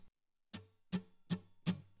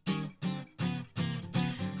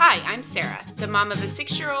Hi, I'm Sarah, the mom of a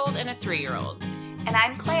 6-year-old and a 3-year-old. And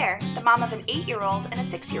I'm Claire, the mom of an 8-year-old and a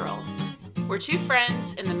 6-year-old. We're two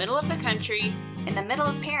friends in the middle of the country, in the middle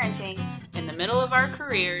of parenting, in the middle of our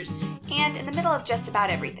careers, and in the middle of just about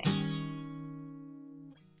everything.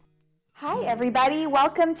 Hi, everybody.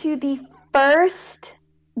 Welcome to the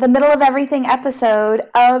middle of everything episode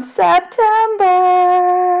of September.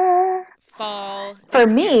 Fall. For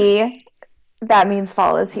me, that means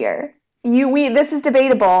fall is here. This is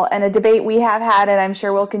debatable, and a debate we have had, and I'm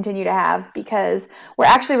sure we'll continue to have, because we're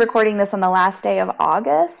actually recording this on the last day of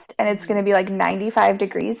August, and it's going to be like 95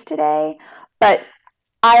 degrees today. But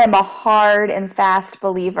I am a hard and fast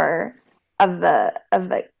believer of the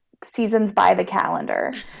seasons by the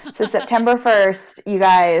calendar. So September 1st, you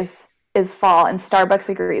guys, is fall, and Starbucks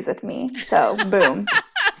agrees with me. So boom.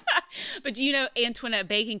 But do you know Antoinette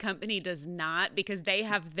Baking Company does not, because they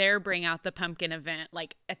have their Bring Out the Pumpkin event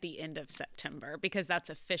like at the end of September, because that's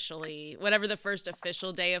officially whatever the first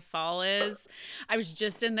official day of fall is. I was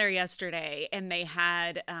just in there yesterday, and they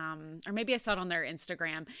had or maybe I saw it on their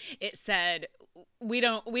Instagram. It said we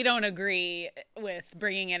don't agree with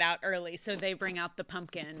bringing it out early, so they bring out the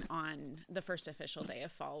pumpkin on the first official day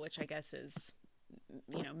of fall, which I guess is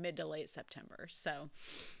mid to late September. So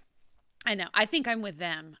I know. I think I'm with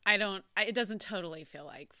them. It doesn't totally feel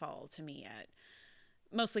like fall to me yet.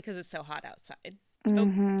 Mostly because it's so hot outside.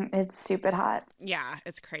 Mm-hmm. It's stupid hot. Yeah,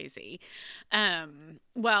 it's crazy.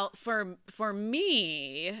 Well, for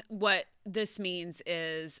me, what this means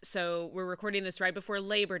is, so we're recording this right before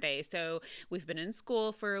Labor Day. So we've been in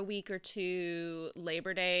school for a week or two.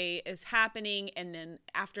 Labor Day is happening. And then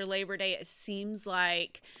after Labor Day, it seems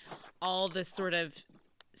like all the sort of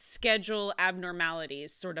schedule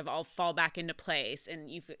abnormalities sort of all fall back into place, and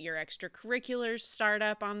your extracurriculars start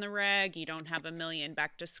up on the reg. You don't have a million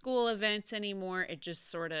back to school events anymore. It just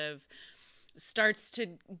sort of starts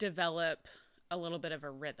to develop a little bit of a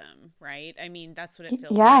rhythm, right? I mean, that's what it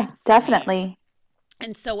feels like. Yeah, definitely.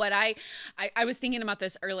 And so what I was thinking about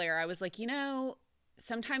this earlier. I was like,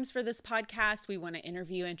 sometimes for this podcast, we want to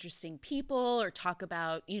interview interesting people or talk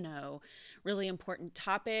about, really important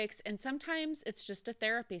topics. And sometimes it's just a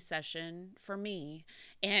therapy session for me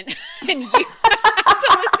and you to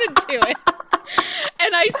listen to it.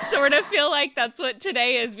 And I sort of feel like that's what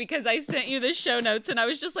today is, because I sent you the show notes and I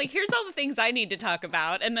was just like, here's all the things I need to talk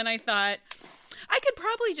about. And then I thought, I could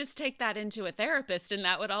probably just take that into a therapist and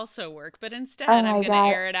that would also work. But instead, I'm going to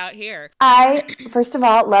air it out here. I, first of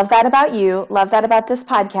all, love that about you. Love that about this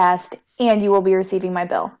podcast. And you will be receiving my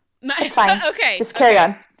bill. It's fine. Okay. Just carry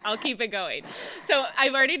on. I'll keep it going. So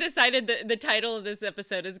I've already decided that the title of this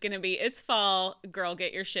episode is going to be It's Fall, Girl,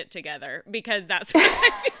 Get Your Shit Together, because that's what I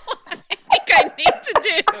feel like I need to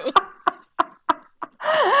do.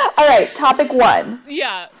 All right, topic 1.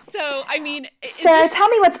 Yeah. So, I mean, Sarah, tell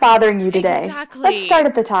me what's bothering you today. Exactly. Let's start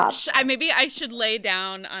at the top. Maybe I should lay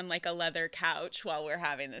down on like a leather couch while we're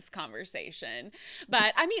having this conversation.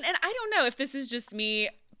 But I mean, and I don't know if this is just me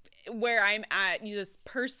where I'm at, just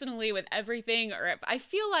personally with everything, or if I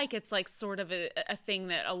feel like it's like sort of a thing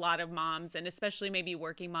that a lot of moms, and especially maybe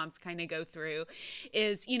working moms, kind of go through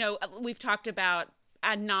is, we've talked about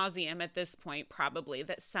ad nauseum at this point, probably,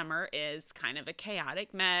 that summer is kind of a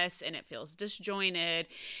chaotic mess and it feels disjointed.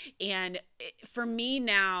 And for me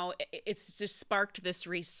now, it's just sparked this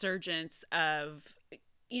resurgence of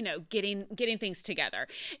getting things together,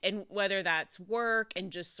 and whether that's work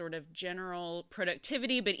and just sort of general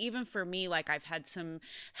productivity. But even for me, like, I've had some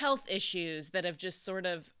health issues that have just sort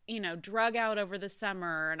of, drug out over the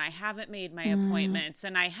summer, and I haven't made my appointments,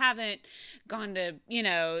 and I haven't gone to,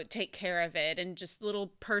 take care of it, and just little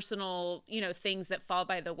personal, things that fall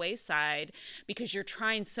by the wayside because you're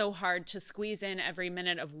trying so hard to squeeze in every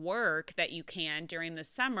minute of work that you can during the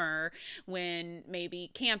summer, when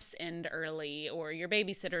maybe camps end early, or your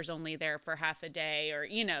babysitter's only there for half a day, or,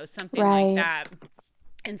 something like that.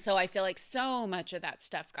 And so I feel like so much of that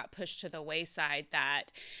stuff got pushed to the wayside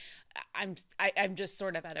that I'm just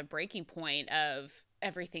sort of at a breaking point of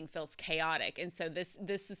everything feels chaotic. And so this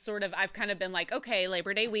is sort of, I've kind of been like, okay,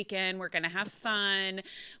 Labor Day weekend, we're going to have fun.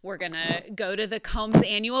 We're going to go to the Combs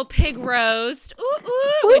annual pig roast.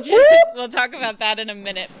 Which is, we'll talk about that in a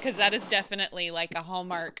minute, because that is definitely like a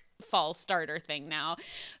Hallmark fall starter thing now.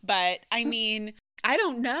 But I mean, I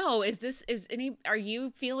don't know. Are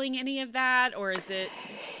you feeling any of that, or is it?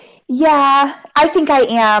 Yeah, I think I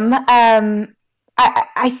am.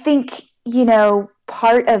 I think,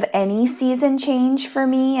 part of any season change for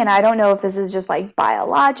me, and I don't know if this is just like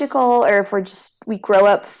biological, or if we grow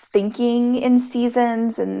up thinking in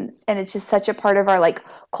seasons, and it's just such a part of our like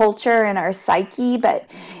culture and our psyche. But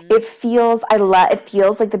it feels it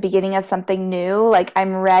feels like the beginning of something new. Like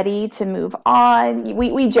I'm ready to move on.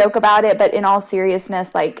 We joke about it, but in all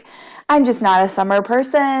seriousness, like I'm just not a summer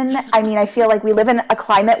person. I mean, I feel like we live in a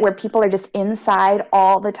climate where people are just inside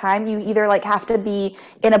all the time. You either like have to be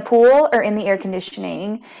in a pool or in the air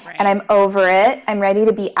conditioning. Right. And I'm over it. I'm ready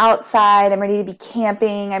to be outside. I'm ready to be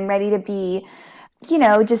camping. I'm ready to be,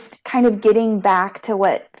 just kind of getting back to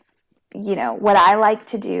what I like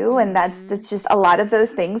to do. And that's just a lot of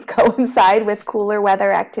those things coincide with cooler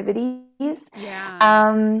weather activities.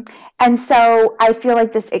 Yeah. And so I feel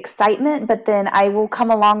like this excitement, but then I will come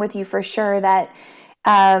along with you for sure that,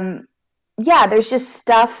 there's just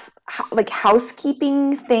stuff like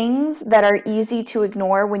housekeeping things that are easy to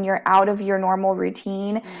ignore when you're out of your normal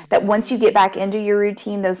routine, that once you get back into your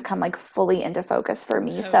routine, those come like fully into focus for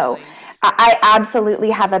me. Totally. So I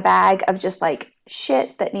absolutely have a bag of just like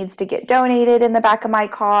shit that needs to get donated in the back of my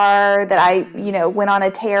car that I, went on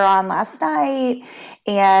a tear on last night,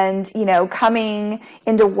 and, coming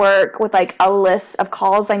into work with like a list of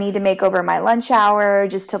calls I need to make over my lunch hour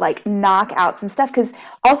just to like knock out some stuff. Because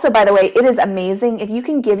also, by the way, it is amazing if you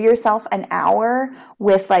can give yourself an hour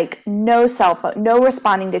with like no cell phone, no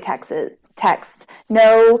responding to texts,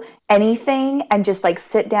 no anything, and just like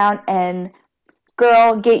sit down and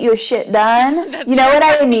girl, get your shit done. You know what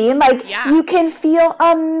I mean? Like you can feel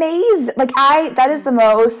amazing. Like that is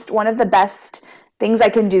one of the best things I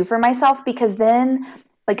can do for myself, because then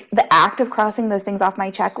like the act of crossing those things off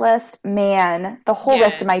my checklist, man, the whole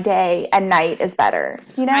rest of my day and night is better.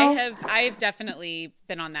 I've definitely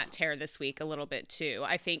been on that tear this week a little bit too.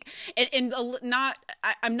 I think, I'm not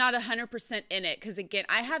 100% in it. 'Cause again,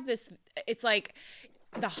 I have this, it's like,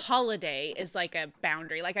 the holiday is like a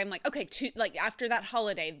boundary. Like I'm like, okay, like after that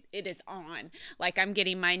holiday, it is on. Like I'm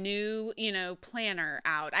getting my new, planner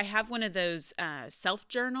out. I have one of those self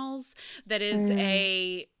journals that is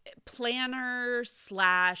a planner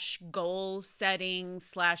 / goal setting /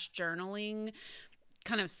 journaling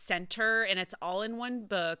kind of center, and it's all in one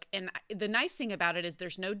book. And the nice thing about it is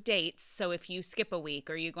there's no dates, so if you skip a week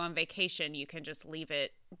or you go on vacation, you can just leave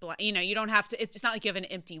it you don't have to, it's not like you have an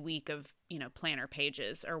empty week of planner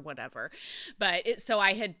pages or whatever. But so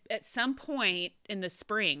I had at some point in the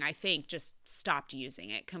spring, I think, just stopped using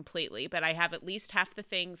it completely, but I have at least half the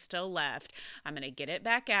things still left. I'm going to get it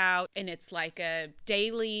back out, and it's like a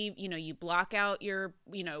daily, you block out your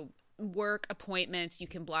work appointments, you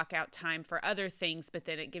can block out time for other things, but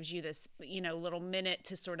then it gives you this little minute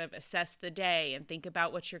to sort of assess the day and think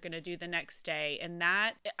about what you're going to do the next day. And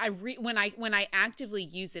that when I actively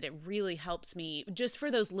use it, it really helps me just for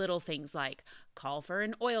those little things like call for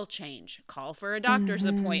an oil change, call for a doctor's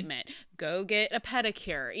appointment, go get a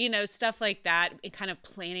pedicure, stuff like that, and kind of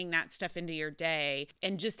planning that stuff into your day,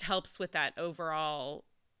 and just helps with that overall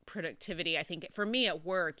productivity. I think for me at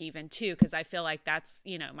work even too, because I feel like that's,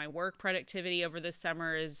 my work productivity over the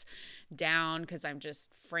summer is down because I'm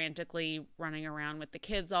just frantically running around with the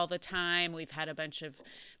kids all the time. We've had a bunch of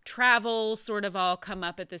travel sort of all come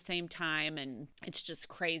up at the same time, and it's just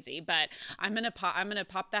crazy. But I'm gonna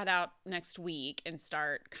pop that out next week and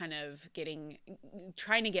start kind of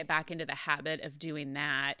trying to get back into the habit of doing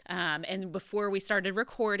that. And before we started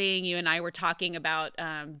recording, you and I were talking about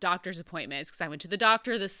doctor's appointments, because I went to the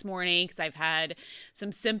doctor this morning because I've had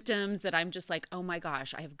some symptoms that I'm just like, oh my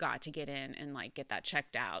gosh, I have got to get in and like get that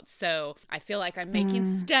checked out. So I feel like I'm making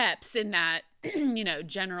steps in that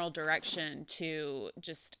general direction to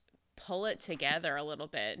just pull it together a little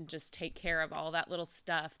bit and just take care of all that little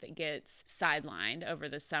stuff that gets sidelined over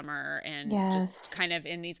the summer, and just kind of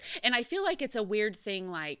in these. And I feel like it's a weird thing,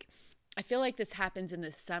 like I feel like this happens in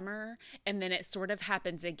the summer, and then it sort of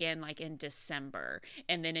happens again like in December,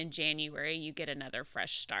 and then in January you get another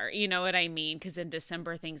fresh start. You know what I mean? Because in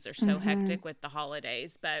December things are so hectic with the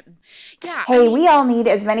holidays. But yeah, hey, we all need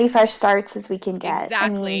as many fresh starts as we can get.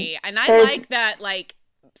 Exactly. And I like that, like,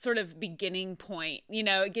 sort of beginning point.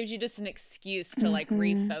 It gives you just an excuse to like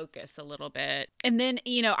refocus a little bit. And then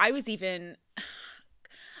I was even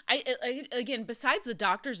again, besides the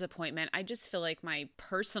doctor's appointment, I just feel like my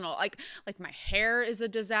personal, like my hair is a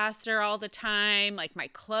disaster all the time. Like my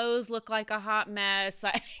clothes look like a hot mess.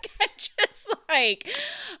 Like I just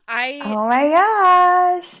oh my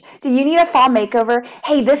gosh. Do you need a fall makeover?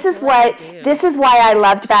 Hey, this is why I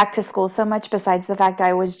loved back to school so much, besides the fact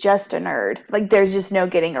I was just a nerd. Like there's just no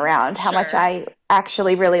getting around how much I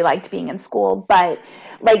actually really liked being in school. But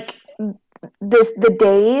like the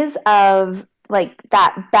days of like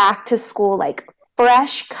that back to school, like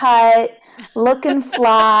fresh cut, look and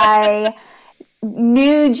fly,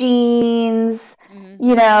 new jeans,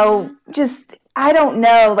 you know, just, I don't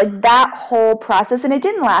know, like that whole process. And it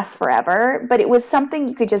didn't last forever, but it was something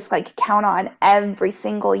you could just like count on every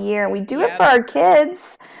single year. We do it for our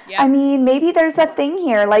kids. I mean, maybe there's a thing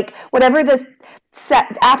here, like whatever the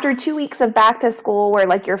set after 2 weeks of back to school where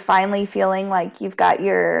like you're finally feeling like you've got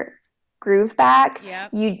your groove back,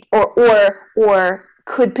 you or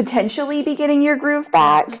could potentially be getting your groove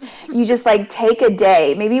back. You just like take a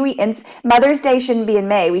day. Maybe Mother's Day shouldn't be in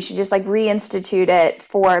May. We should just like reinstitute it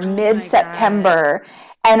for mid-September,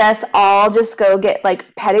 and us all just go get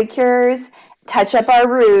like pedicures, touch up our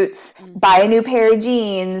roots, buy a new pair of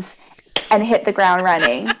jeans, and hit the ground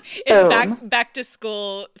running. It's back to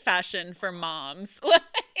school fashion for moms.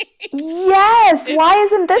 Yes. Why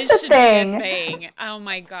isn't this a thing? Oh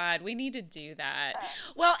my God. We need to do that.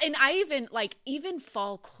 Well, and I even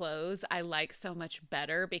fall clothes I like so much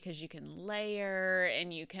better because you can layer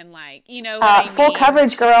and you can like, you know, full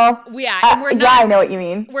coverage, girl. Yeah. And we're not, I know what you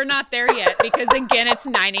mean. We're not there yet because again, it's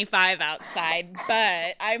 95 outside,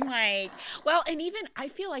 but I'm like, well, and even I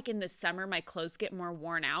feel like in the summer, my clothes get more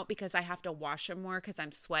worn out because I have to wash them more because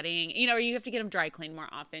I'm sweating, you know, or you have to get them dry cleaned more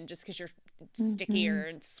often just because you're stickier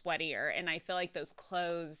and sweatier, and I feel like those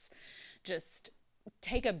clothes just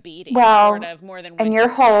take a beating sort of more than and your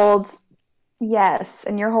whole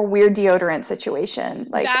and your whole weird deodorant situation,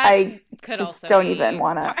 like that I just don't even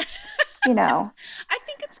want to you know. I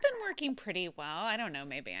think it's been working pretty well. I don't know,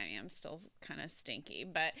 maybe I am still kind of stinky,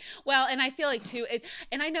 but well, and I feel like too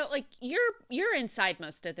and I know like you're inside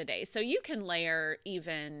most of the day, so you can layer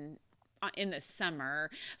even in the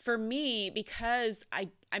summer. For me, because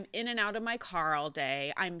I'm in and out of my car all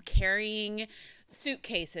day, I'm carrying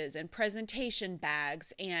suitcases and presentation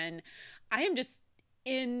bags, and I am just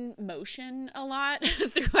in motion a lot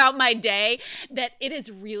throughout my day, that it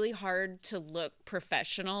is really hard to look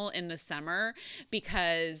professional in the summer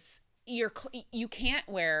because you can't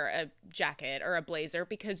wear a jacket or a blazer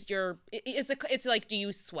because it's like, do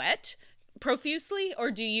you sweat profusely or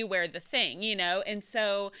do you wear the thing, you know? And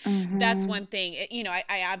so that's one thing, you know, I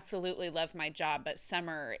absolutely love my job, but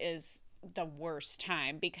summer is the worst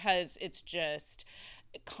time because it's just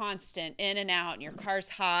constant in and out, and your car's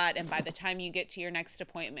hot, and by the time you get to your next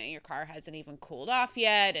appointment, your car hasn't even cooled off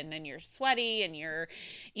yet, and then you're sweaty and you're,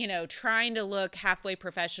 you know, trying to look halfway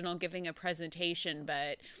professional giving a presentation,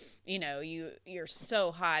 but you know, you're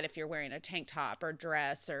so hot if you're wearing a tank top or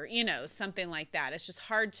dress or, you know, something like that. It's just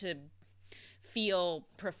hard to feel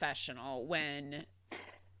professional when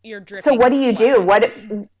you're dripping. So what do you do?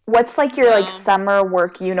 What's like your like summer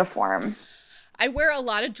work uniform? I wear a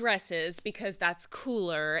lot of dresses because that's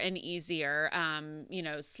cooler and easier. You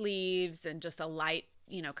know, sleeves and just a light,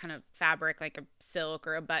 you know, kind of fabric like a silk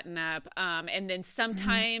or a button up. And then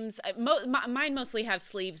sometimes mine mostly have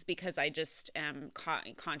sleeves because I just am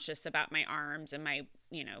conscious about my arms and my,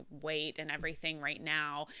 you know, weight and everything right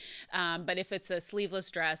now. But if it's a sleeveless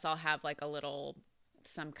dress, I'll have like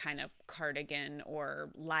some kind of cardigan or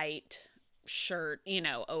light shirt, you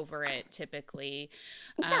know, over it typically.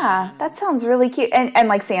 Yeah, that sounds really cute. And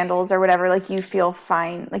like sandals or whatever, like you feel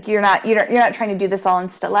fine. Like you're not trying to do this all in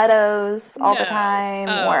stilettos all the time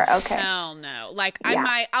or okay. Hell no. Like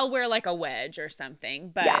I'll wear like a wedge or something,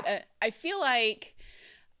 but I feel like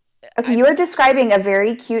you're describing a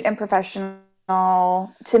very cute and professional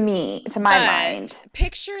to my mind.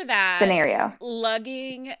 Picture that scenario.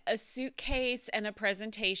 Lugging a suitcase and a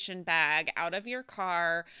presentation bag out of your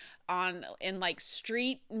car in like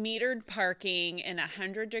street metered parking in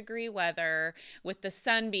 100-degree weather with the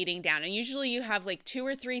sun beating down. And usually you have like 2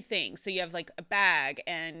 or 3 things. So you have like a bag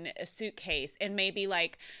and a suitcase and maybe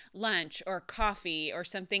like lunch or coffee or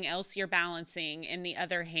something else you're balancing in the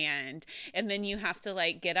other hand. And then you have to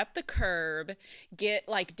like get up the curb, get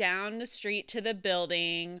like down the street to the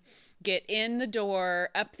building, get in the door,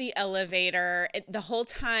 up the elevator, the whole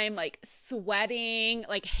time like sweating,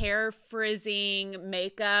 like hair frizzing,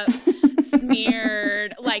 makeup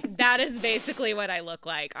smeared. Like that is basically what I look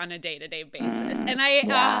like on a day-to-day basis. And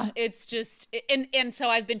it's just, and so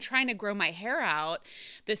I've been trying to grow my hair out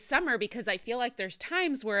this summer because I feel like there's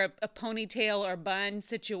times where a ponytail or bun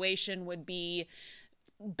situation would be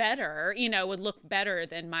better, you know, would look better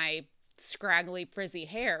than my scraggly frizzy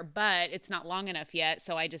hair, but it's not long enough yet,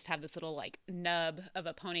 so I just have this little like nub of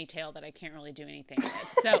a ponytail that I can't really do anything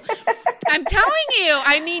with. So I'm telling you,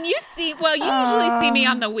 I mean, you usually see me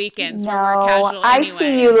on the weekends where we're casual anyway. I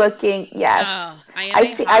see you looking, yes.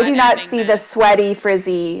 I do not see the sweaty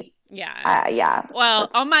frizzy. Yeah. Well,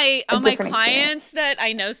 all my clients that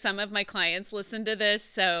I know, some of my clients listen to this,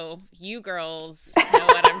 so you girls know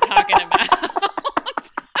what I'm talking about.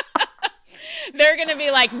 They're going to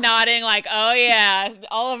be like nodding like, oh yeah,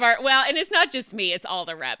 all of our, well, and it's not just me, it's all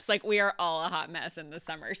the reps. Like we are all a hot mess in the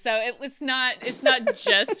summer. So it's not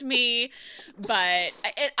just me, but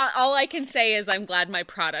all I can say is I'm glad my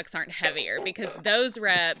products aren't heavier, because those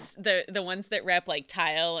reps, the ones that rep like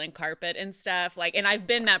tile and carpet and stuff, like, and I've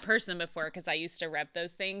been that person before because I used to rep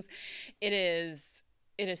those things. It is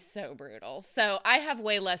so brutal. So I have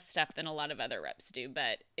way less stuff than a lot of other reps do,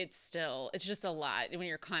 but it's just a lot when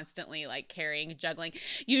you're constantly like carrying, juggling.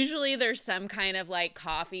 Usually there's some kind of like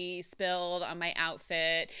coffee spilled on my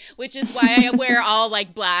outfit, which is why I wear all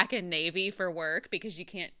like black and navy for work, because you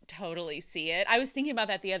can't totally see it. I was thinking about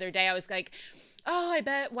that the other day. I was like, oh, I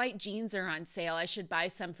bet white jeans are on sale. I should buy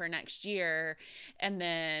some for next year. And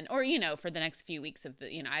then, or, for the next few weeks of the,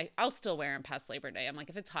 I'll still wear them past Labor Day. I'm like,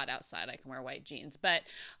 if it's hot outside, I can wear white jeans. But,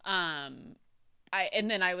 and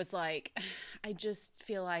then I was like, I just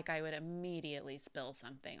feel like I would immediately spill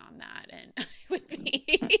something on that and it would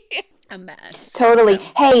be a mess. Totally. So.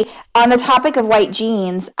 Hey, on the topic of white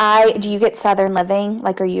jeans, do you get Southern Living?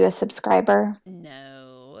 Like, are you a subscriber? No.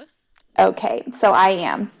 Okay, so I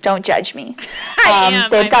am. Don't judge me. I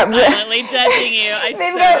am. I'm silently judging you. I so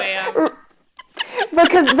am.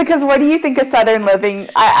 Because what do you think of Southern Living?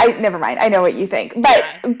 I never mind. I know what you think, but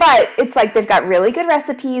it's like they've got really good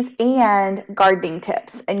recipes and gardening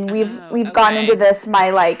tips, and we've gone into this, my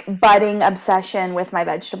like budding obsession with my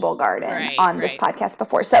vegetable garden on this podcast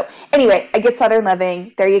before. So anyway, I get Southern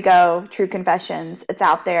Living. There you go. True confessions. It's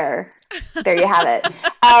out there. There you have it.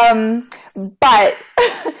 But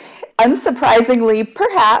unsurprisingly,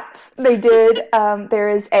 perhaps, they did, there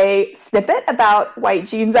is a snippet about white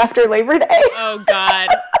jeans after Labor Day. Oh, God.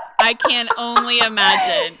 I can only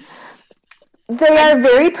imagine. They are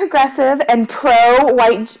very progressive and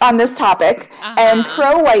pro-white on this topic, and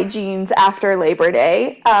pro-white jeans after Labor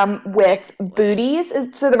Day with booties.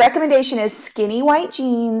 So the recommendation is skinny white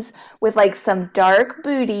jeans with like some dark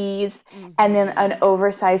booties and then an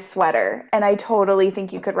oversized sweater. And I totally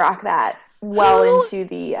think you could rock that into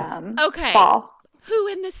the fall. Who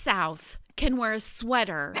in the South can wear a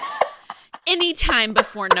sweater anytime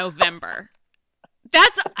before November?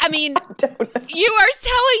 You are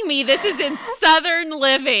telling me this is in Southern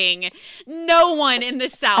Living. No one in the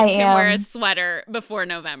South can wear a sweater before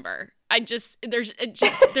November. There's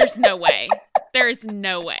no way. There's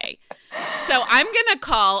no way. So I'm going to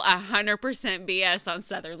call 100% BS on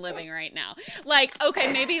Southern Living right now. Like,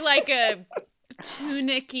 okay, maybe like a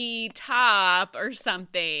tunicky top or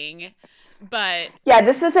something, but yeah,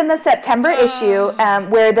 this was in the September issue,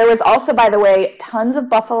 where there was also, by the way, tons of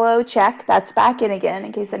buffalo check. That's back in again,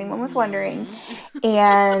 in case anyone was wondering.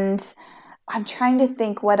 And I'm trying to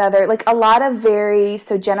think what other, like a lot of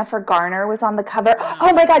so Jennifer Garner was on the cover.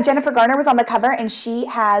 Oh my God, Jennifer Garner was on the cover, and she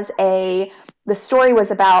has the story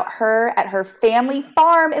was about her at her family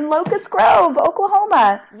farm in Locust Grove,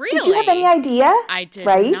 Oklahoma. Really? Did you have any idea? I did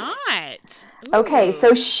not. Ooh. Okay,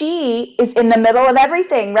 so she is in the middle of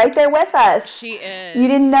everything, right there with us. She is. You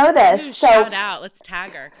didn't know this. Ooh, shout out. Let's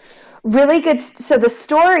tag her. Really good. So the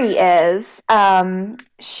story is,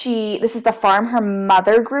 this is the farm her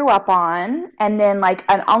mother grew up on, and then like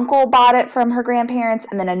an uncle bought it from her grandparents,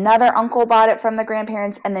 and then another uncle bought it from the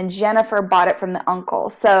grandparents, and then Jennifer bought it from the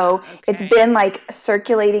uncle. So it's been like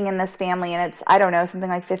circulating in this family, and it's, I don't know, something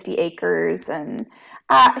like 50 acres, and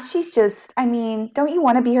she's just, don't you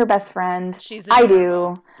want to be her best friend? I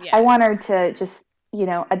do. Yes. I want her to just,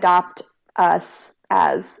 adopt us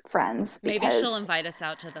as friends. Maybe she'll invite us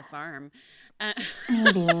out to the farm.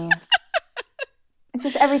 Maybe.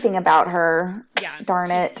 Just everything about her. Yeah. Darn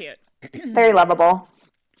it. Cute. Very lovable.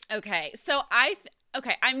 Okay. So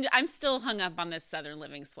I'm still hung up on this Southern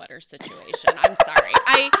Living sweater situation. I'm sorry.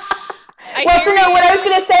 What I was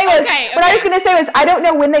going to say was, I don't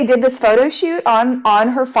know when they did this photo shoot on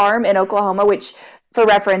her farm in Oklahoma, which for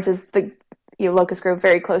reference is the Locust Grove,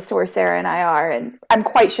 very close to where Sarah and I are, and I'm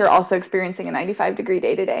quite sure also experiencing a 95-degree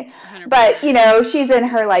day today. 100%. But, she's in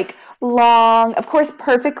her like long, of course,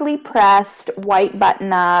 perfectly pressed white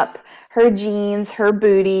button up, her jeans, her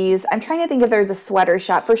booties. I'm trying to think if there's a sweater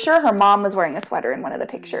shot. For sure her mom was wearing a sweater in one of the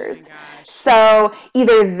pictures. Oh my gosh. So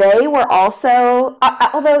either they were also,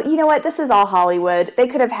 although, you know what, this is all Hollywood. They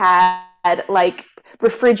could have had like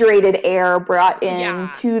refrigerated air brought in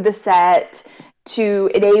to the set to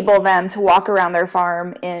enable them to walk around their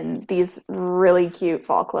farm in these really cute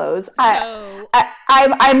fall clothes. I'm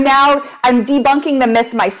debunking the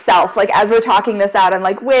myth myself. Like, as we're talking this out, I'm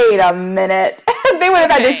like, wait a minute. They would have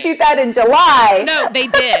had to shoot that in July. No, they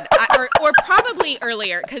did. or probably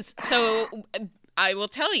earlier. Because I will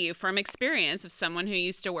tell you from experience of someone who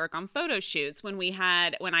used to work on photo shoots, when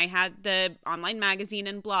I had the online magazine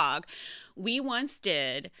and blog, we once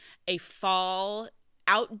did a fall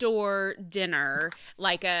outdoor dinner,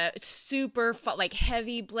 like a super like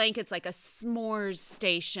heavy blankets, like a s'mores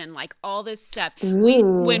station, like all this stuff.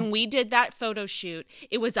 When we did that photo shoot,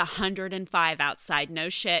 it was 105 outside, no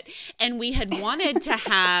shit, and we had wanted to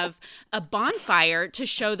have a bonfire to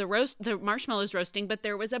show the marshmallows roasting, but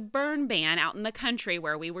there was a burn ban out in the country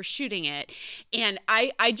where we were shooting it, and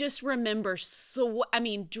I just remember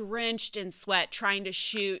drenched in sweat trying to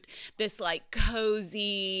shoot this like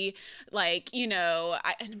cozy, like,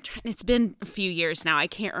 it's been a few years now. I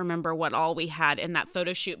can't remember what all we had in that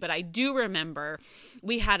photo shoot, but I do remember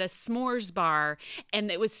we had a s'mores bar, and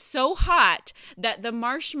it was so hot that the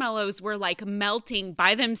marshmallows were like melting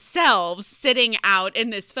by themselves sitting out in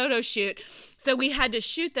this photo shoot. So we had to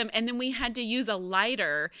shoot them, and then we had to use a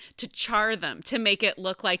lighter to char them to make it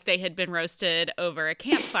look like they had been roasted over a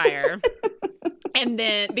campfire. And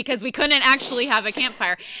then, because we couldn't actually have a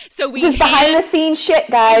campfire, so we just behind the scenes shit,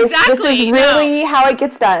 guys. Exactly. This is really how it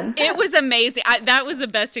gets done. It was amazing. That was the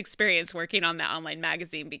best experience working on the online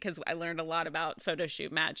magazine, because I learned a lot about photo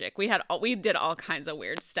shoot magic. We did all kinds of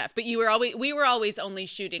weird stuff, but we were always only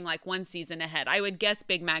shooting like one season ahead. I would guess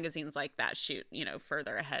big magazines like that shoot,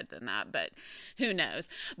 further ahead than that, but who knows?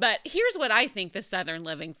 But here's what I think the Southern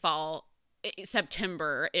Living Fall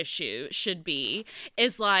September issue should be,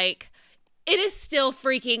 is like, it is still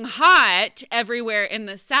freaking hot everywhere in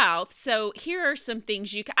the South. So here are some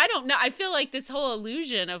things I don't know. I feel like this whole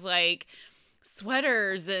illusion of like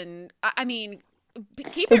sweaters and,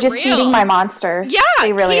 keep They're it just real. feeding my monster. Yeah,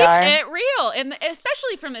 they really are. Keep it real, and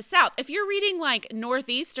especially from the South. If you're reading like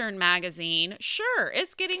Northeastern magazine, sure,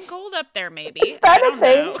 it's getting cold up there. Maybe Is that a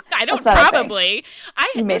thing? know. I don't That's not probably.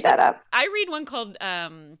 You made that up. I read one called,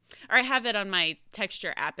 or I have it on my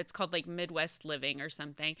Texture app. It's called like Midwest Living or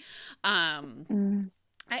something. I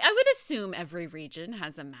would assume every region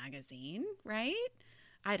has a magazine, right?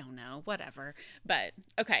 I don't know, whatever. But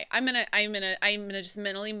okay, I'm gonna just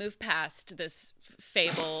mentally move past this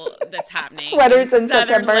fable that's happening. Sweaters in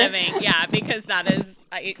Southern September. living, yeah, because that is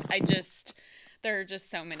there are just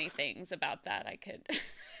so many things about that I could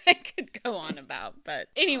go on about. But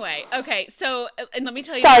anyway, okay, so and let me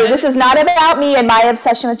tell you. Sorry, this is not about me and my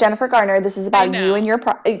obsession with Jennifer Garner. This is about you and your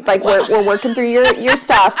we're working through your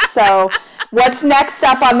stuff. So what's next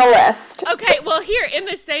up on the list? Okay, well, here, in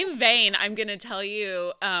the same vein, I'm going to tell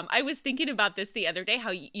you, I was thinking about this the other day,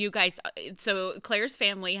 how you guys, so Claire's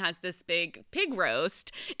family has this big pig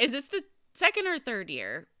roast. Is this the second or third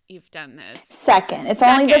year you've done this? Second. It's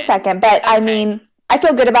only the second, but okay. I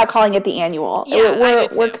feel good about calling it the annual. Yeah,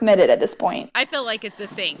 we're committed at this point. I feel like it's a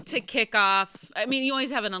thing to kick off. You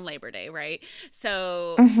always have it on Labor Day, right?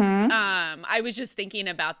 So I was just thinking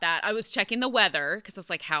about that. I was checking the weather because I was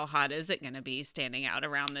like, how hot is it going to be standing out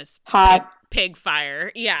around this pig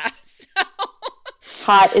fire? Yeah. So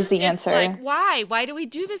hot is the answer. Like, why? Why do we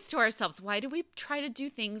do this to ourselves? Why do we try to do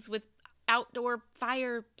things with outdoor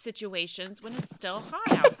fire situations when it's still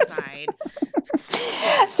hot outside?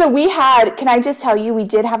 So can I just tell you, we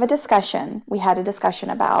did have a discussion. We had a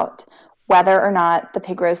discussion about whether or not the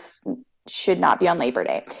pig roast should not be on Labor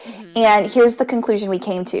Day. Mm-hmm. And here's the conclusion we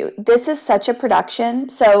came to. This is such a production.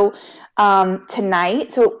 So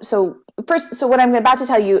tonight, so what I'm about to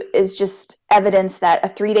tell you is just evidence that a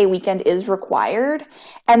 3-day weekend is required.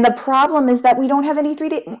 And the problem is that we don't have any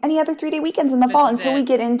other 3-day weekends in the fall until we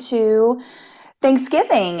get into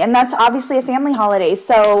Thanksgiving. And that's obviously a family holiday.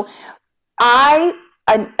 So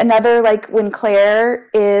another, like, when Claire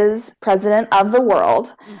is president of the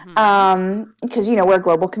world, because, we're a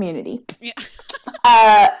global community. Yeah.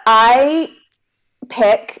 I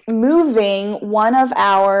pick moving one of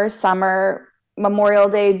our summer Memorial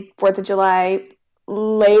Day, 4th of July,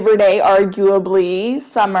 Labor Day, arguably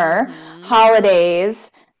summer holidays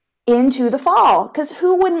into the fall. Because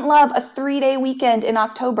who wouldn't love a 3-day weekend in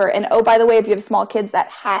October? And oh, by the way, if you have small kids, that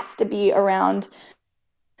has to be around.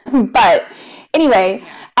 But anyway,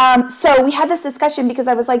 so we had this discussion because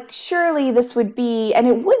I was like, surely this would be, and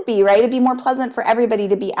it would be, right? It'd be more pleasant for everybody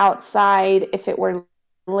to be outside if it were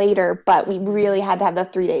later, but we really had to have the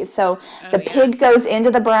 3 days. So the pig goes into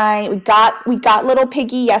the brine. We got little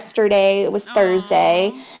piggy yesterday. It was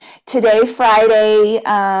Thursday. Today, Friday,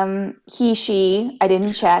 she, I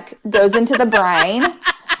didn't check, goes into the brine.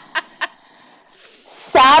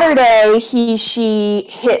 Saturday, she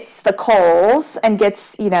hits the coals and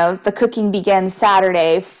gets, the cooking begins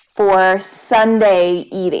Saturday for Sunday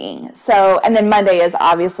eating. So, and then Monday is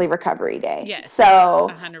obviously recovery day. Yes,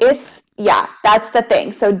 so 100%. it's Yeah, that's the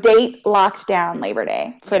thing. So date locked down Labor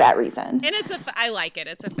Day for that reason. And I like it.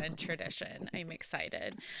 It's a fun tradition. I'm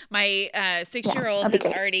excited. My 6-year-old that'd be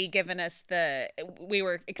has great. already given us we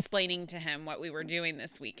were explaining to him what we were doing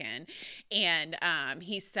this weekend. And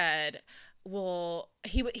he said, well,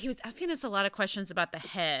 he was asking us a lot of questions about the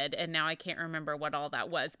head, and now I can't remember what all that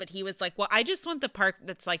was. But he was like, well, I just want the part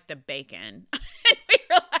that's like the bacon. And we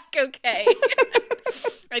were like, okay.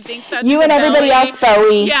 I think that's you and everybody belly. else,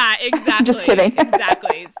 Bowie. Yeah, exactly. Just kidding.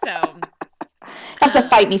 Exactly. So have to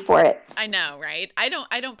fight me for it. I know, right? I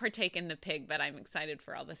don't partake in the pig, but I'm excited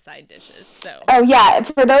for all the side dishes. So Oh yeah,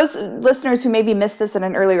 for those listeners who maybe missed this in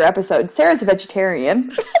an earlier episode, Sarah's a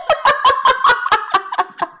vegetarian.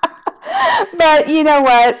 But you know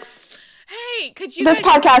what? Hey, could you? This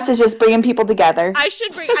podcast is just bringing people together. I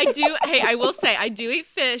will say I do eat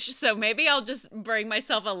fish, so maybe I'll just bring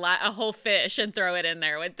myself a whole fish and throw it in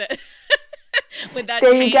there with the with that.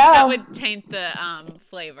 There you go. That would taint the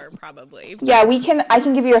flavor probably. Yeah, I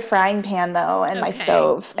can give you a frying pan though, and my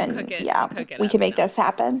stove, We'll and cook it, yeah, we can make this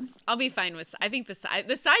happen. I'll be fine with. I think the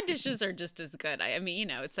side dishes are just as good. I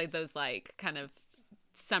mean, it's like those like kind of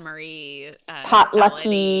summery,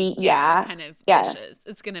 potlucky, kind of dishes.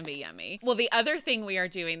 It's gonna be yummy. Well, the other thing we are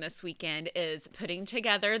doing this weekend is putting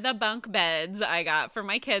together the bunk beds I got for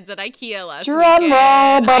my kids at IKEA last weekend.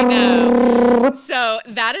 I know. So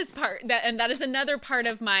that is that is another part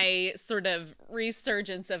of my sort of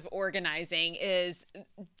resurgence of organizing is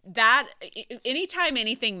that anytime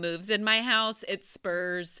anything moves in my house, it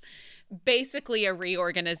spurs basically a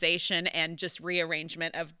reorganization and just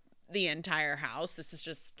rearrangement of the entire house. This is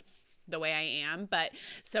just the way I am. But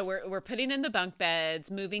so we're putting in the bunk beds,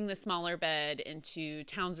 moving the smaller bed into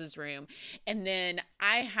Towns's room. And then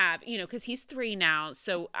I have, because he's 3 now,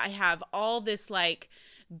 so I have all this like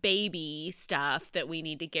baby stuff that we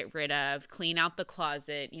need to get rid of, clean out the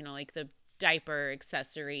closet, like the diaper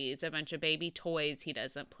accessories, a bunch of baby toys he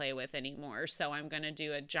doesn't play with anymore. So I'm going to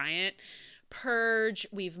do a giant purge.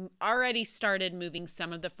 We've already started moving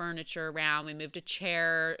some of the furniture around. We moved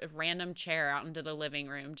a random chair out into the living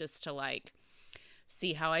room just to like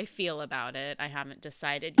see how I feel about it. I haven't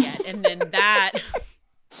decided yet. And then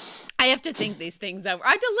I have to think these things over. I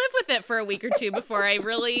have to live with it for a week or two before I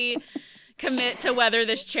really commit to whether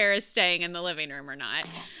this chair is staying in the living room or not.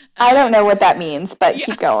 I don't know what that means, but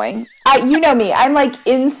keep going. You know me. I'm like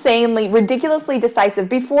ridiculously decisive.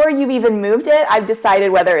 Before you've even moved it, I've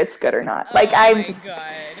decided whether it's good or not. Like God.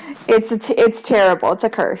 It's terrible. It's a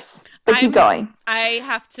curse. But keep going. I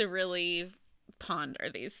have to really ponder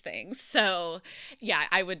these things. So yeah,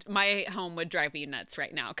 my home would drive you nuts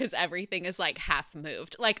right now because everything is like half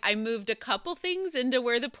moved. Like I moved a couple things into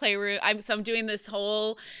where the playroom, I'm doing this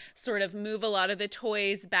whole sort of move a lot of the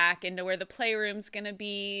toys back into where the playroom's gonna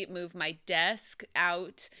be, move my desk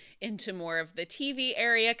out into more of the TV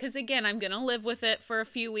area because again, I'm gonna live with it for a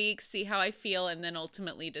few weeks, see how I feel, and then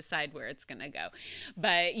ultimately decide where it's gonna go.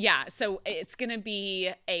 But yeah, so it's gonna be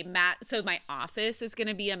so my office is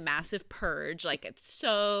gonna be a massive purge. Like it's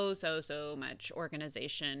so much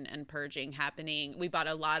organization and purging happening. We bought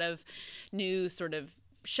a lot of new sort of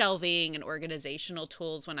shelving and organizational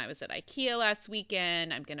tools when I was at IKEA last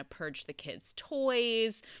weekend. I'm going to purge the kids'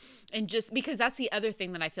 toys. And just because that's the other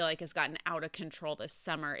thing that I feel like has gotten out of control this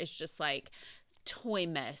summer is just like toy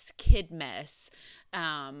mess, kid mess.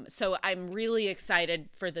 So I'm really excited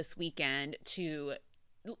for this weekend to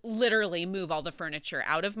literally move all the furniture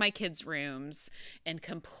out of my kids' rooms and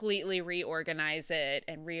completely reorganize it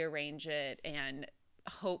and rearrange it. And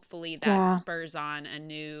hopefully that spurs on a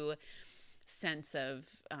new sense of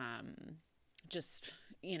just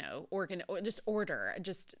order.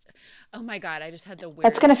 Oh my God, I just had the weirdest.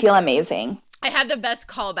 That's going to feel amazing. I had the best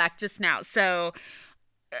callback just now. So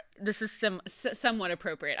this is somewhat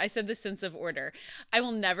appropriate. I said the sense of order. I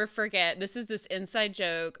will never forget. This is this inside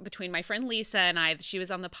joke between my friend Lisa and I. She was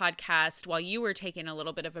on the podcast while you were taking a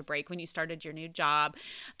little bit of a break when you started your new job.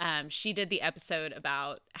 She did the episode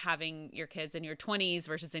about having your kids in your 20s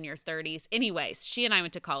versus in your 30s. Anyways, she and I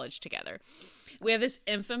went to college together. We have this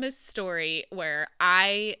infamous story where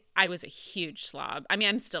I was a huge slob. I mean,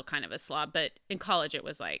 I'm still kind of a slob, but in college it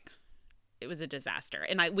was a disaster.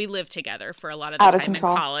 And we lived together for a lot of the time in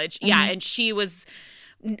college. Mm-hmm. Yeah. And she was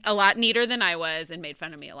a lot neater than I was and made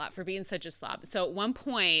fun of me a lot for being such a slob. So at one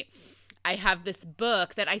point I have this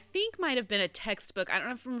book that I think might have been a textbook. I don't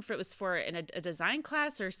know if it was for a design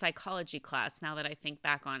class or a psychology class now that I think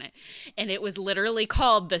back on it. And it was literally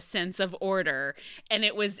called The Sense of Order. And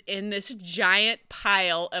it was in this giant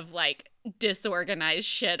pile of like disorganized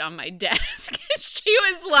shit on my desk. She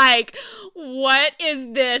was like, what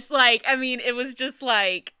is this? Like, I mean, it was just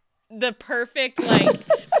like the perfect, like,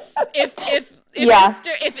 Yeah.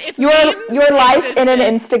 if your memes life existed, in an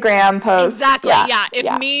Instagram post. Exactly. Yeah. If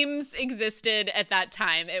yeah. memes existed at that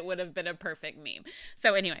time, it would have been a perfect meme.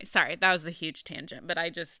 So anyway, sorry, that was a huge tangent, but I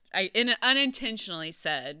unintentionally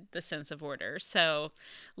said the sense of order. So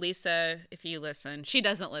Lisa, if you listen, she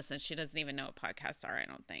doesn't listen. She doesn't even know what podcasts are, I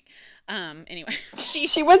don't think. Anyway,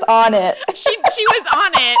 she was on it. she was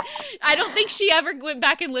on it. I don't think she ever went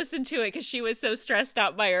back and listened to it because she was so stressed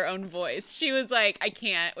out by her own voice. She was like, I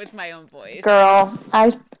can't with my own voice. Girl,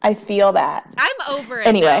 I feel that. I'm over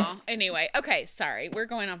it now. Anyway, okay, sorry. We're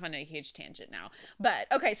going off on a huge tangent now. But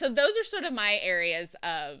okay, so those are sort of my areas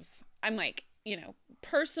of, I'm like,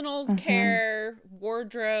 personal care,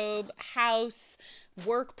 wardrobe, house,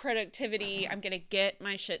 work productivity. I'm going to get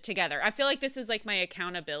my shit together. I feel like this is like my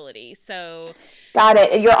accountability. So got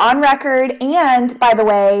it. You're on record. And by the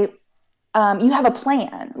way, you have a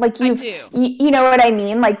plan. Like I do. You know what I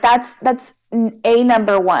mean? Like that's a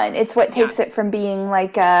number one. It's what takes it from being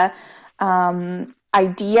like a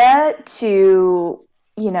idea to,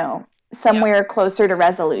 somewhere closer to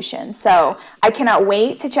resolution. So I cannot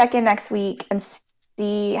wait to check in next week and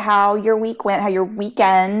see how your week went, how your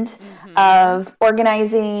weekend of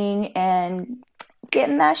organizing and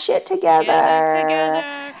getting that shit together.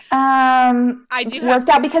 I do worked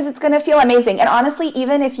out, because it's going to feel amazing. And honestly,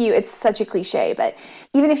 even if it's such a cliche, but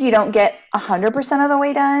even if you don't get 100% of the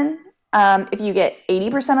way done, if you get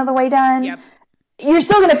 80% of the way done, you're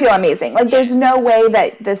still going to feel amazing. Like there's no way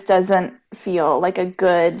that this doesn't feel like a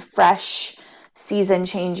good, fresh,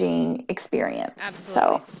 season-changing experience.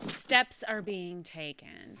 Absolutely. So steps are being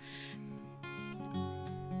taken.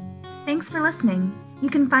 Thanks for listening. You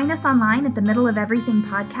can find us online at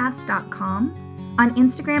themiddleofeverythingpodcast.com, on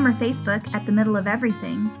Instagram or Facebook at The Middle of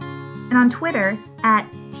Everything, and on Twitter at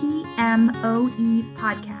TMOE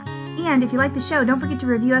Podcast. And if you like the show, don't forget to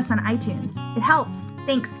review us on iTunes. It helps.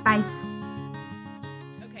 Thanks. Bye.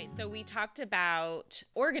 Okay, so we talked about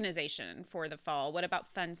organization for the fall. What about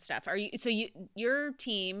fun stuff? Your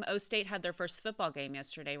team, O State, had their first football game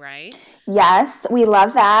yesterday, right? Yes, we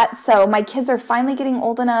love that. So my kids are finally getting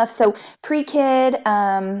old enough. So pre-kid,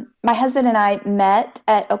 my husband and I met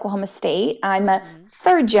at Oklahoma State. I'm a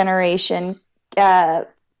third generation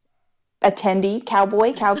attendee,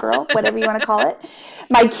 cowgirl, whatever you want to call it.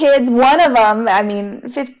 My kids, one of them's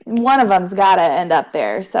got to end up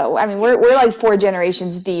there. So, we're like 4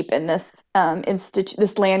 generations deep in this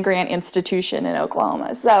this land grant institution in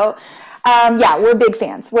Oklahoma. So, we're big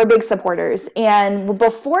fans. We're big supporters. And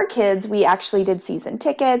before kids, we actually did season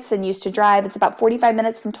tickets and used to drive. It's about 45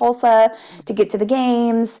 minutes from Tulsa to get to the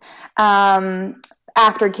games.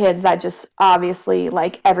 After kids, that just obviously,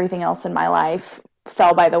 like everything else in my life,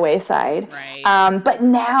 fell by the wayside. Right. But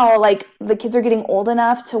now, like, the kids are getting old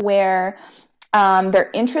enough to where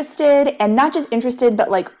they're interested, and not just interested, but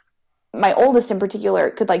like my oldest in particular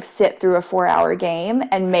could like sit through a 4-hour game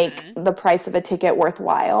and make the price of a ticket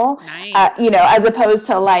worthwhile. Nice. As opposed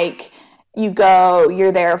to like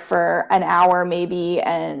you're there for an hour maybe,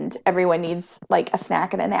 and everyone needs like a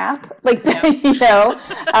snack and a nap, like, so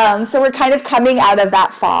we're kind of coming out of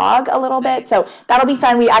that fog a little bit. So that'll be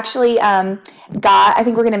fun. We actually I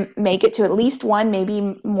think we're going to make it to at least one,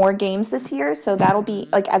 maybe more games this year. So that'll be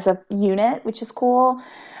like as a unit, which is cool.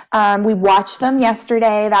 We watched them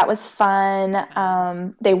yesterday. That was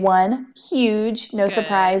fun. They won huge, no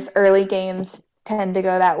surprise. Early games tend to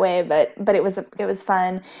go that way, but it was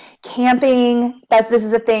fun. Camping, this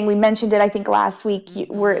is a thing. We mentioned it, I think, last week.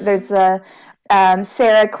 There's a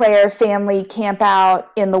Sarah Claire family camp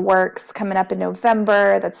out in the works coming up in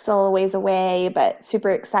November. That's still a ways away, but super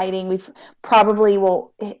exciting. We probably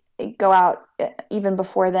will go out even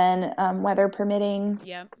before then, weather permitting.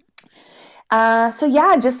 Yep.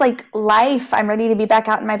 Just like life. I'm ready to be back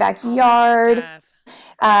out in my backyard.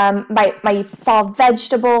 My fall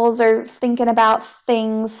vegetables are thinking about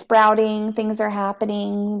things sprouting, things are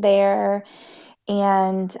happening there.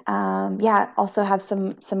 And also have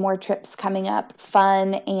some more trips coming up,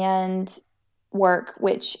 fun and work,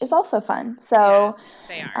 which is also fun. So yes,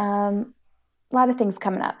 they are. A lot of things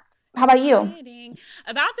coming up. How about you?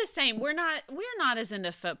 About the same. We're not as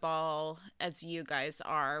into football as you guys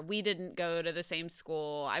are. We didn't go to the same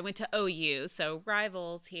school. I went to OU, so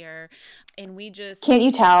rivals here, and we just can't you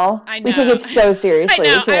tell? I know. We take it so seriously.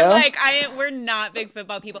 I know. Too. I'm like we're not big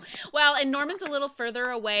football people. Well, and Norman's a little further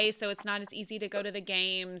away, so it's not as easy to go to the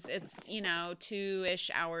games. It's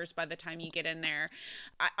 2-ish hours by the time you get in there.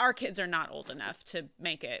 Our kids are not old enough to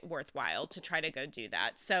make it worthwhile to try to go do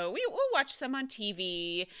that. So we'll watch some on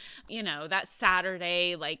TV. you know, that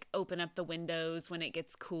Saturday, like open up the windows when it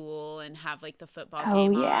gets cool and have like the football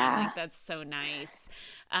game on. Like that's so nice.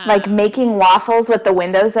 Like making waffles with the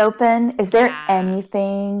windows open. Is there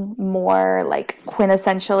anything more like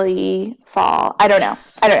quintessentially fall? I don't know.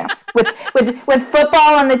 With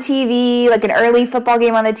football on the TV, like an early football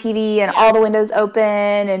game on the TV, and all the windows open,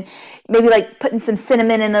 and maybe like putting some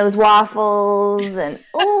cinnamon in those waffles, and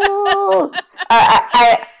ooh,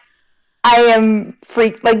 I am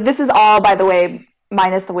freaked. Like this is all, by the way,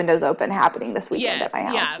 minus the windows open, happening this weekend at my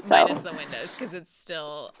house. Yeah, so. Minus the windows because it's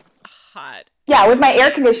still hot. Yeah, with my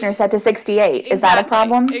air conditioner set to 68. Is that a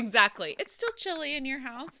problem? Exactly. It's still chilly in your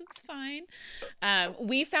house. It's fine.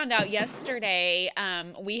 We found out yesterday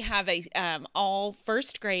we have a all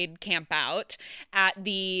first grade camp out at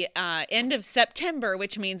the end of September,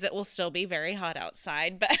 which means it will still be very hot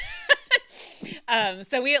outside. But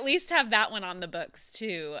so we at least have that one on the books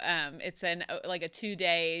too. It's like a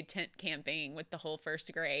 2-day tent camping with the whole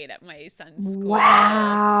first grade at my son's school.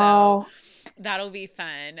 Wow. So that'll be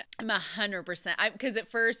fun. I'm 100%. Because at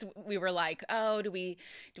first we were like, oh, do we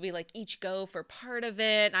like each go for part of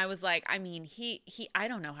it? And I was like, I mean, I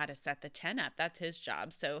don't know how to set the tent up. That's his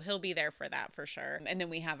job. So he'll be there for that for sure. And then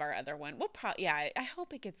we have our other one. I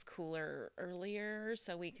hope it gets cooler earlier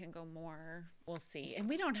so we can go more. We'll see. And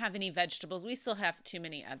we don't have any vegetables. We still have too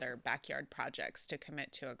many other backyard projects to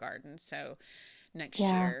commit to a garden. So next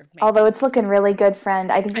year. Maybe. Although it's looking really good,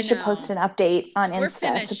 friend. I think you should post an update on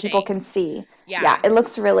Insta so people can see. Yeah, it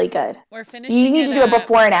looks really good. We're finishing. You need to do a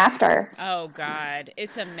before and after. Oh God,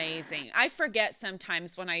 it's amazing. I forget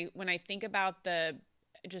sometimes when I think about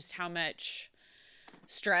just how much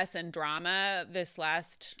stress and drama this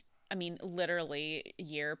last, literally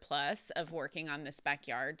year plus of working on this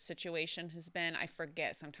backyard situation has been. I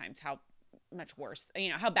forget sometimes how much worse,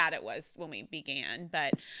 how bad it was when we began,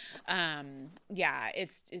 but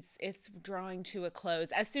it's drawing to a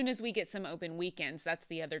close. As soon as we get some open weekends, that's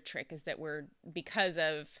the other trick, is that because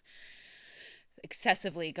of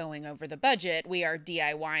excessively going over the budget, we are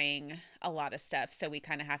DIYing a lot of stuff, so we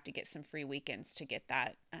kind of have to get some free weekends to get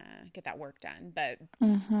that work done. But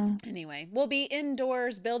anyway, we'll be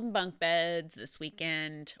indoors building bunk beds this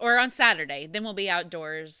weekend, or on Saturday. Then we'll be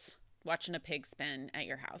outdoors watching a pig spin at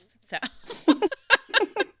your house. So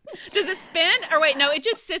does it spin? Or wait, no, it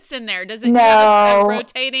just sits in there. Does it? No,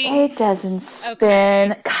 rotating? It doesn't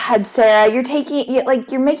spin. Okay. God, Sarah,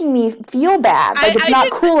 you're making me feel bad. Like it's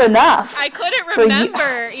not cool enough. I couldn't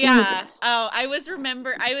remember. Yeah. Oh, I was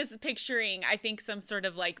picturing, I think, some sort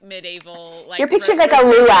of like medieval, like. You're picturing like a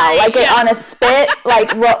luau, like it on a spit,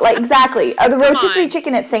 like exactly. The rotisserie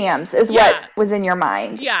chicken at Sam's is what was in your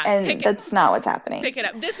mind. Yeah. And that's not what's happening. Pick it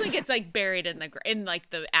up. This one gets like buried in like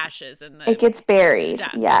the ashes and it gets buried.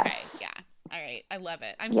 Stuff. Yes. Okay. Yeah. All right. I love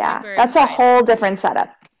it. I'm super that's excited. A whole different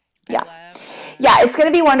setup. Yeah. Yeah, it's going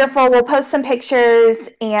to be wonderful. We'll post some pictures,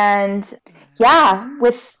 and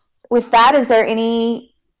with that, is there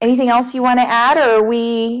anything else you want to add, or are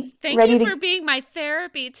we ready? Thank you for being my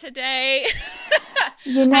therapy today.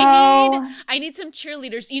 I need some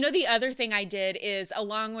cheerleaders. The other thing I did is,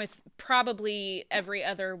 along with probably every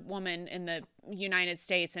other woman in the United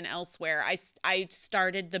States and elsewhere, I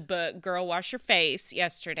started the book Girl Wash Your Face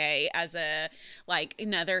yesterday as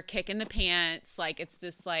another kick in the pants. Like, it's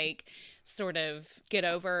this like sort of get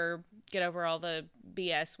over all the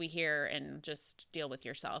BS we hear and just deal with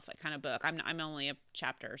yourself kind of book. I'm only a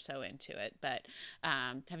chapter or so into it, but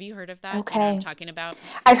have you heard of that? Okay. You know what I'm talking about?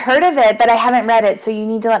 I've heard of it, but I haven't read it, so you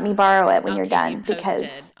need to let me borrow it when you're done,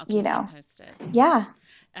 because yeah.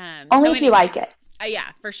 Only if you like it.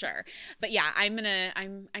 Yeah, for sure. But yeah, I'm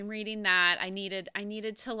reading that. I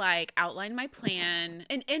needed to like outline my plan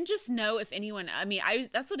and just know if anyone,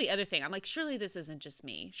 that's what the other thing. I'm like, surely this isn't just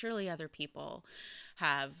me. Surely other people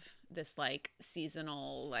have this like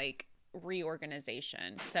seasonal like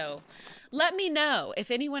reorganization. So let me know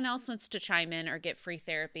if anyone else wants to chime in or get free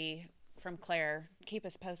therapy from Claire. Keep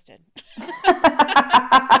us posted.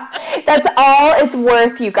 That's all it's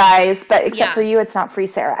worth, you guys, but except for you, it's not free,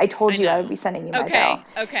 Sarah. I told you I would be sending you my bill.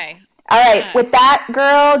 Okay. All right. With that,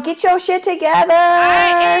 girl, get your shit together.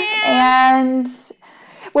 And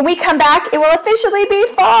when we come back, it will officially be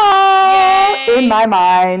fall. Yay. In my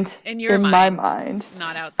mind. In my mind.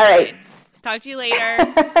 Not outside. All right. Talk to you later.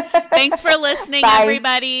 Thanks for listening,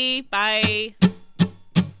 everybody. Bye.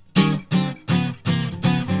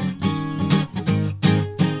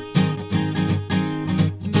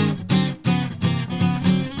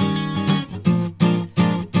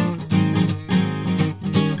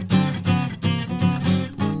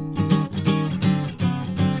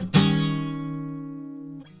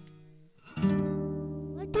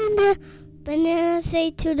 Banana say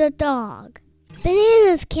to the dog,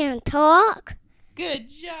 "Bananas can't talk." Good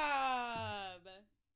job.